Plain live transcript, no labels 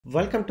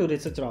Welcome to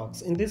Research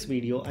Rocks. In this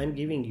video, I'm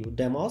giving you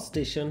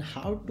demonstration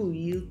how to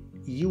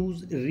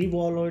use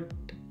Revolut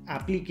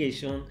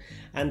application,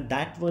 and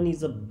that one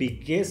is the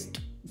biggest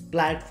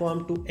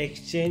platform to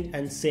exchange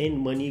and send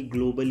money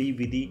globally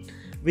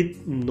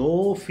with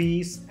no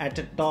fees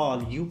at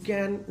all. You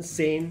can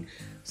send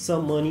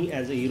some money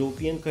as a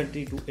European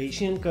country to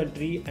Asian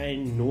country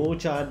and no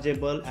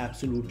chargeable,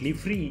 absolutely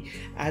free.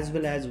 As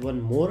well as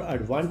one more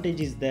advantage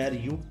is there,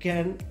 you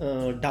can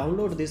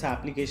download this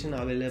application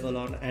available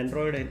on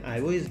Android and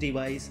iOS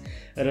device,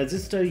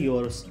 register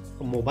your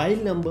mobile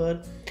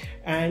number,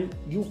 and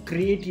you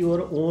create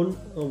your own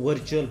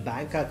virtual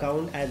bank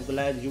account, as well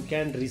as you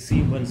can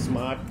receive one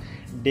smart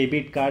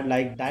debit card.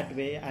 Like that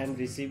way I'm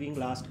receiving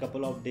last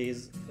couple of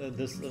days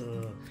this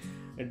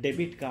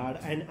debit card,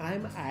 and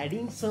I'm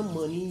adding some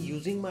money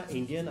using my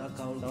Indian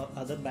account or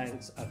other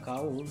bank's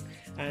account,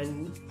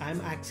 and I'm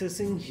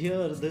accessing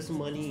here this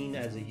money in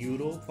as a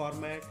euro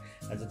format,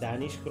 as a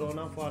Danish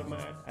krona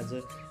format, as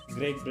a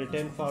Great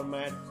Britain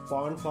format,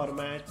 pound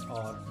format,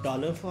 or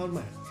dollar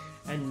format,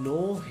 and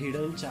no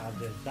hidden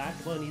charges. That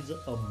one is an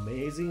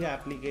amazing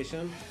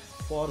application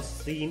for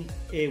seen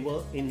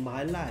ever in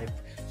my life.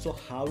 So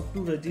how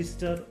to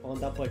register on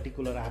the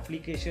particular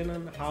application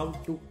and how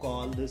to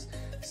call this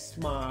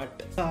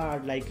smart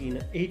card like in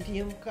an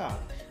ATM card.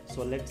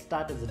 So let's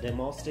start as a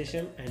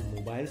demonstration and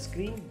mobile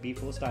screen.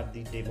 Before start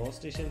the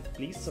demonstration,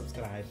 please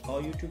subscribe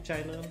our YouTube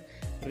channel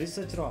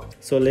Research Rock.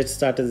 So let's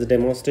start as a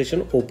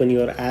demonstration. Open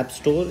your app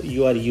store.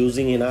 You are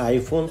using an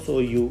iPhone, so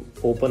you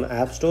open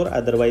App Store.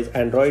 Otherwise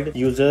Android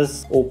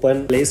users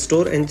open Play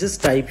Store and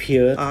just type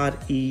here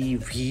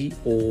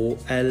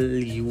Revolut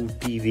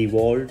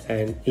Revolt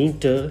and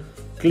enter.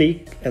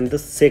 Click, and the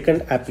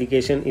second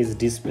application is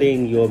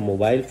displaying your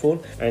mobile phone.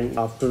 And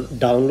after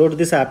download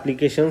this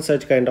application,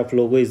 such kind of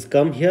logo is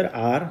come here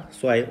R.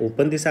 So I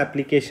open this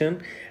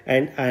application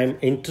and I am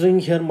entering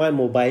here my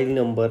mobile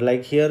number.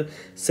 Like here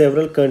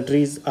several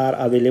countries are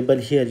available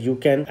here. You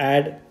can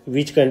add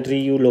which country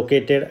you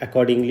located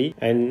accordingly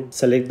and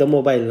select the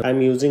mobile.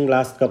 I'm using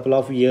last couple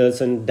of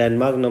years and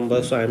Denmark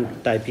number, so I'm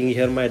typing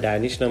here my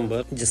Danish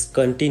number. Just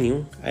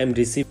continue. I'm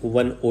receiving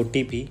one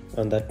OTP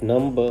on that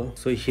number.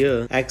 So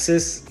here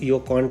access your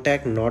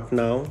contact not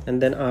now,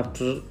 and then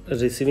after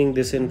receiving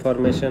this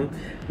information,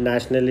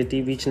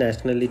 nationality, which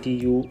nationality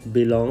you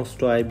belongs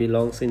to. I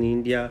belongs in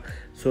India,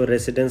 so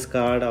residence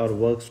card or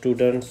work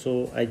student,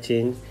 so I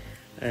change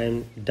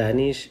and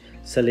Danish.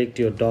 Select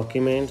your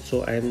document,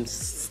 so I'm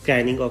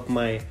scanning of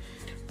my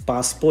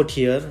passport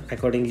here.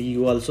 Accordingly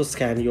you also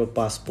scan your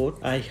passport.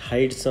 I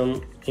hide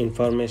some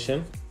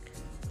information,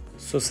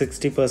 so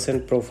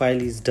 60%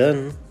 profile is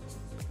done.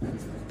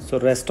 So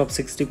rest of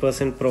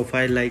 60%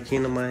 profile, like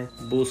in my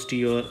boost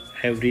your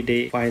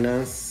everyday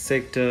finance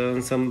sector,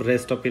 and some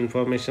rest of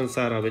informations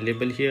are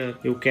available here.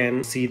 You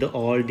can see the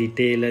all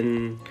detail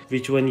and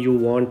which one you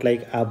want,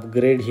 like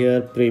upgrade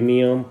here,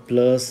 premium,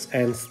 plus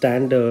and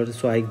standard.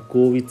 So I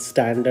go with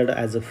standard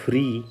as a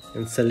free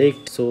and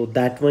select. So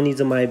that one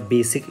is my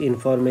basic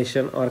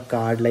information or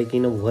card, like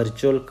in a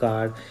virtual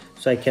card.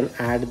 So I can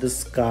add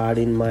this card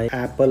in my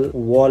Apple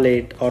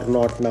wallet or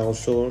not now,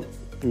 so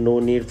no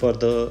need for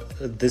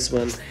this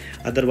one.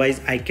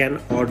 Otherwise I can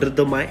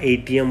order my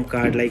ATM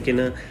card, like in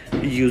a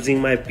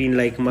using my pin,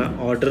 like my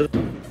order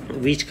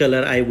which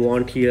color I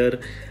want here,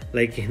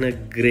 like in a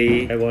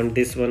gray I want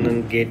this one,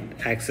 and get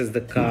access the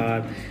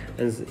card.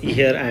 And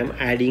here I am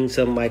adding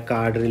some my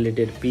card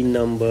related pin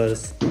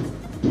numbers.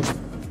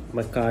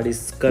 My card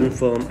is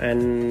confirmed,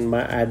 and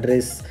my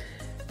address,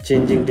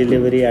 changing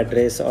delivery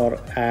address or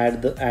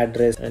add the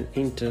address and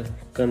enter.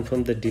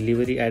 Confirm the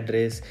delivery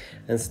address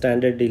and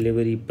standard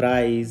delivery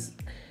price,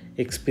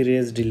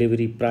 experience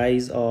delivery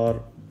price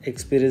or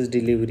experience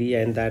delivery,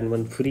 and then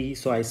one free.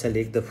 So I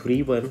select the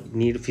free one.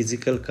 Need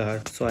physical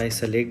card, so I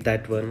select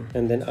that one,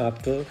 and then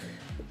after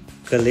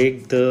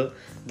collect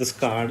this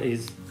card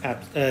is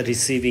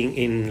receiving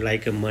in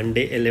like a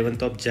Monday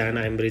 11th of Jan.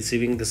 I'm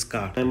receiving this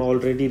card. I'm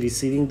already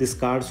receiving this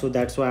card, so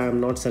that's why I'm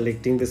not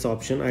selecting this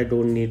option. I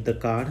don't need the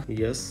card.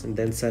 Yes, and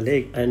then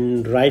select.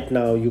 And right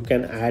now you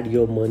can add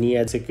your money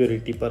as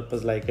security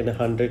purpose, like in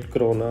 100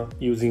 krona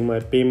using my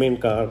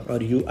payment card,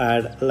 or you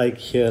add like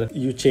here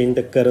you change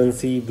the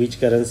currency, which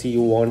currency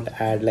you want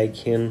to add,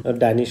 like in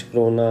Danish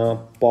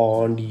krona,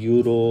 pound,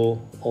 euro,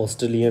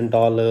 Australian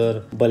dollar,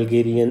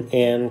 Bulgarian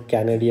yen,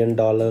 Canadian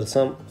dollar,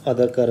 some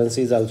other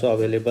currencies also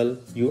available.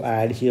 You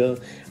add here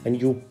and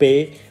you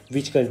pay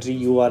which country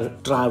you are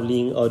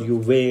traveling, or you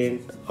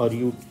went, or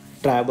you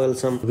travel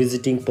some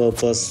visiting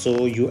purpose,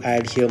 so you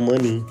add here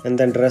money, and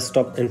then rest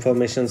of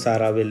informations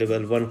are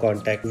available. One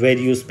contact, where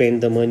you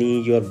spend the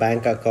money, your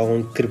bank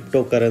account,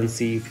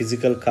 cryptocurrency,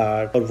 physical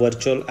card, or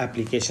virtual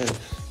application.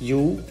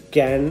 You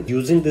can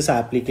using this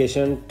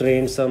application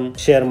trade some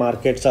share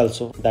markets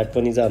also. That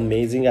one is an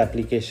amazing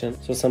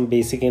application. So some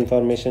basic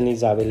information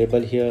is available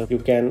here. You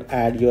can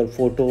add your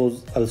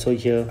photos also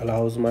here,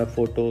 allows my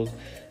photos.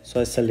 So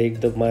I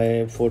select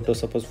my photo.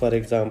 Suppose for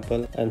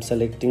example I'm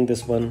selecting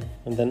this one,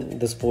 and then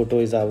this photo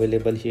is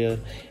available here.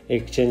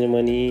 Exchange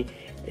money,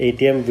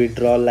 ATM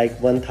withdrawal like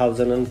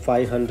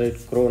 1500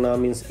 krona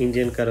means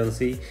Indian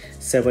currency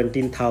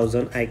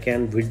 17,000 I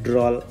can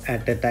withdraw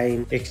at a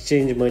time.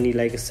 Exchange money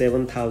like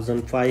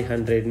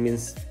 7,500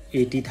 means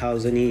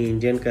 80,000 in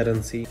Indian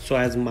currency. So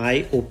as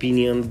my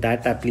opinion,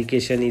 that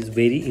application is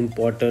very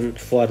important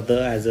for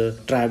the as a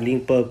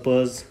traveling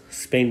purpose,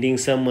 spending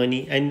some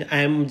money. And I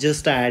am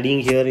just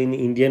adding here in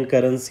Indian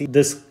currency,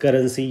 this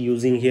currency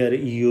using here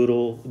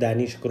euro,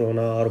 Danish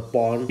krona or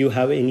pound. You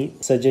have any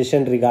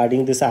suggestion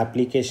regarding this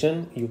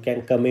application, you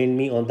can comment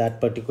me on that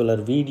particular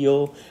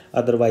video.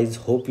 Otherwise,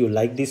 hope you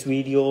like this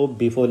video.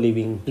 Before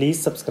leaving, please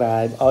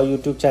subscribe our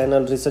YouTube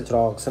channel Research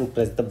Rocks and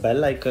press the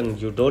bell icon.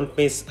 You don't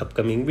miss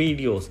upcoming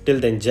videos. Till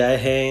then, Jai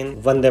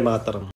Hind, Vande Mataram.